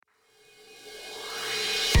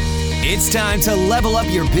It's time to level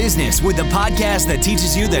up your business with the podcast that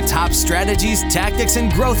teaches you the top strategies, tactics,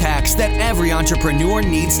 and growth hacks that every entrepreneur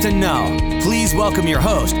needs to know. Please welcome your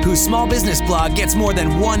host, whose small business blog gets more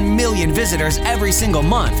than 1 million visitors every single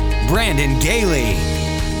month, Brandon Gailey.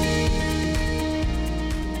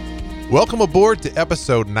 Welcome aboard to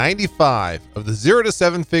episode 95 of the 0 to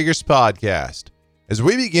 7 Figures podcast, as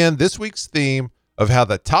we begin this week's theme of how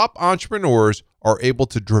the top entrepreneurs are able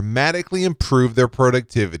to dramatically improve their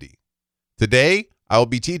productivity. Today, I will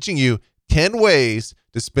be teaching you 10 ways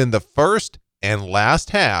to spend the first and last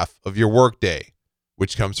half of your workday,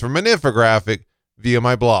 which comes from an infographic via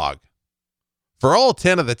my blog. For all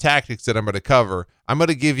 10 of the tactics that I'm going to cover, I'm going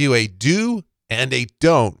to give you a do and a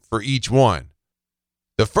don't for each one.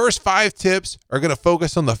 The first 5 tips are going to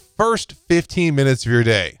focus on the first 15 minutes of your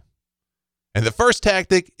day. And the first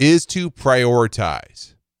tactic is to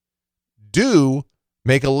prioritize. Do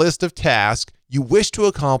make a list of tasks you wish to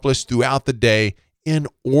accomplish throughout the day in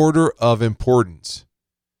order of importance.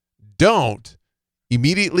 Don't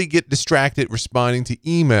immediately get distracted responding to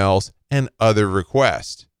emails and other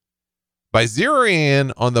requests. By zeroing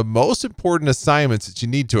in on the most important assignments that you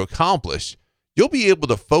need to accomplish, you'll be able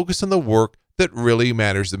to focus on the work that really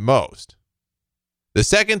matters the most. The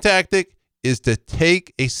second tactic is to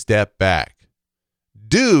take a step back.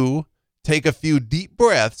 Do take a few deep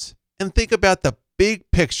breaths and think about the big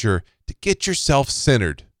picture to get yourself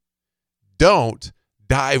centered. Don't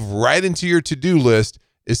dive right into your to-do list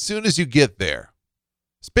as soon as you get there.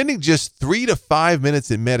 Spending just 3 to 5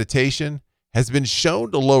 minutes in meditation has been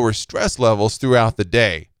shown to lower stress levels throughout the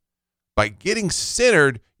day. By getting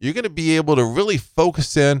centered, you're going to be able to really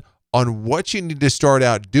focus in on what you need to start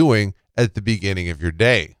out doing at the beginning of your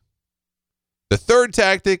day. The third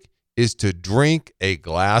tactic is to drink a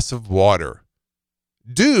glass of water.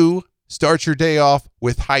 Do start your day off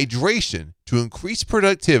with hydration to increase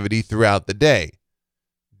productivity throughout the day.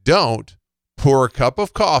 Don't pour a cup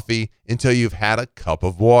of coffee until you've had a cup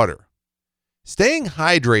of water. Staying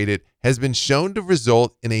hydrated has been shown to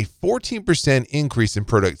result in a 14% increase in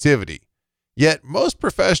productivity. Yet most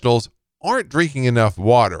professionals aren't drinking enough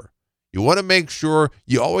water. You want to make sure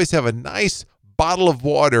you always have a nice bottle of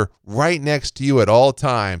water right next to you at all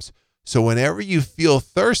times, so whenever you feel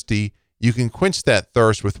thirsty, you can quench that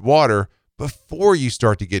thirst with water before you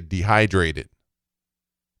start to get dehydrated.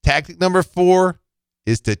 Tactic number 4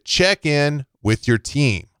 is to check in with your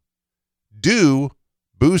team. Do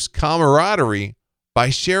boost camaraderie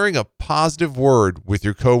by sharing a positive word with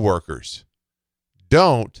your coworkers.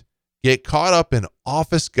 Don't get caught up in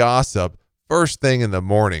office gossip first thing in the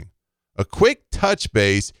morning. A quick touch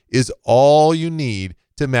base is all you need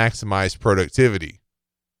to maximize productivity.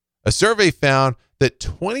 A survey found that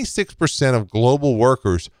 26% of global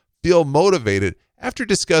workers feel motivated after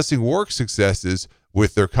discussing work successes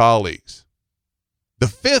with their colleagues. The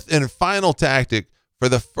fifth and final tactic for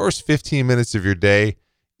the first 15 minutes of your day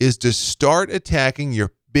is to start attacking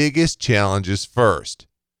your biggest challenges first.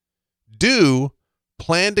 Do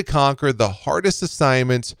plan to conquer the hardest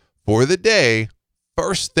assignments for the day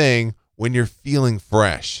first thing when you're feeling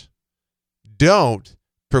fresh. Don't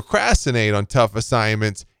procrastinate on tough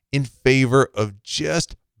assignments in favor of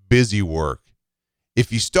just busy work.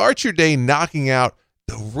 If you start your day knocking out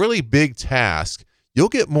the really big task, you'll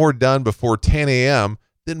get more done before 10 a.m.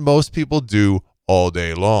 than most people do all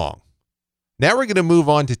day long. Now we're going to move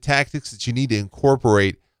on to tactics that you need to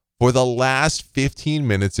incorporate for the last 15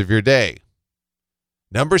 minutes of your day.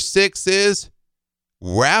 Number 6 is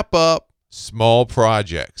wrap up small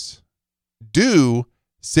projects. Do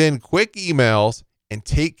send quick emails and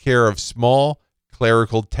take care of small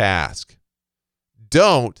clerical tasks.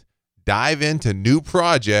 Don't dive into new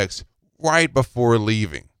projects right before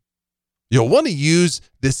leaving. You'll want to use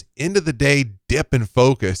this end of the day dip and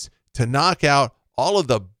focus to knock out all of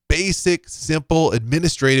the basic, simple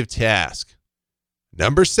administrative tasks.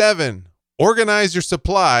 Number 7, organize your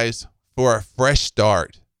supplies for a fresh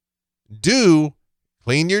start. Do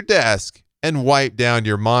clean your desk and wipe down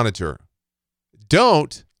your monitor.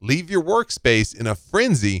 Don't leave your workspace in a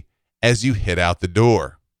frenzy as you head out the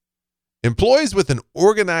door. Employees with an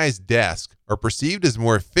organized desk are perceived as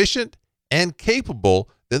more efficient and capable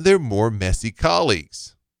than their more messy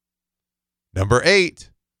colleagues. Number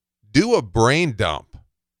 8, do a brain dump.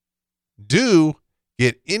 Do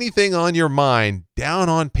get anything on your mind down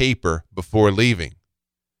on paper before leaving.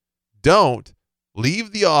 Don't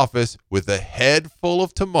leave the office with a head full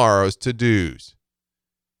of tomorrow's to-dos.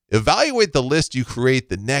 Evaluate the list you create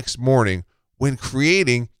the next morning when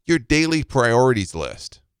creating your daily priorities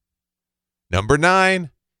list. Number 9,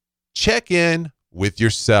 check in with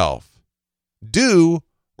yourself. Do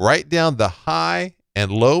write down the high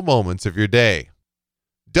and low moments of your day.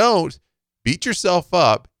 Don't beat yourself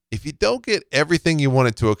up if you don't get everything you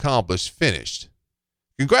wanted to accomplish finished.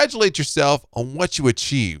 Congratulate yourself on what you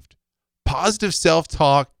achieved. Positive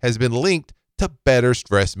self-talk has been linked to better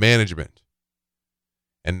stress management.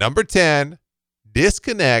 And number 10,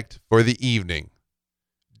 disconnect for the evening.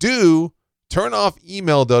 Turn off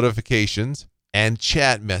email notifications and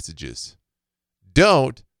chat messages.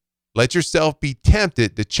 Don't let yourself be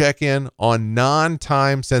tempted to check in on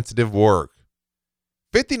non-time sensitive work.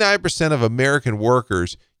 59% of American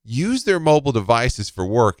workers use their mobile devices for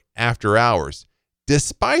work after hours,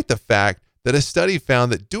 despite the fact that a study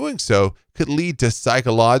found that doing so could lead to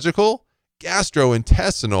psychological,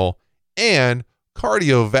 gastrointestinal, and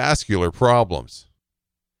cardiovascular problems.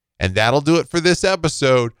 And that'll do it for this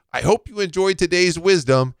episode. I hope you enjoyed today's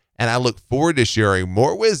wisdom, and I look forward to sharing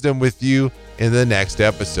more wisdom with you in the next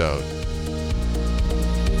episode.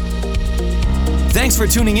 Thanks for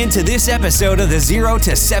tuning in to this episode of the 0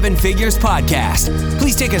 to 7 Figures podcast.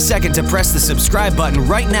 Please take a second to press the subscribe button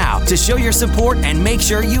right now to show your support and make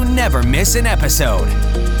sure you never miss an episode.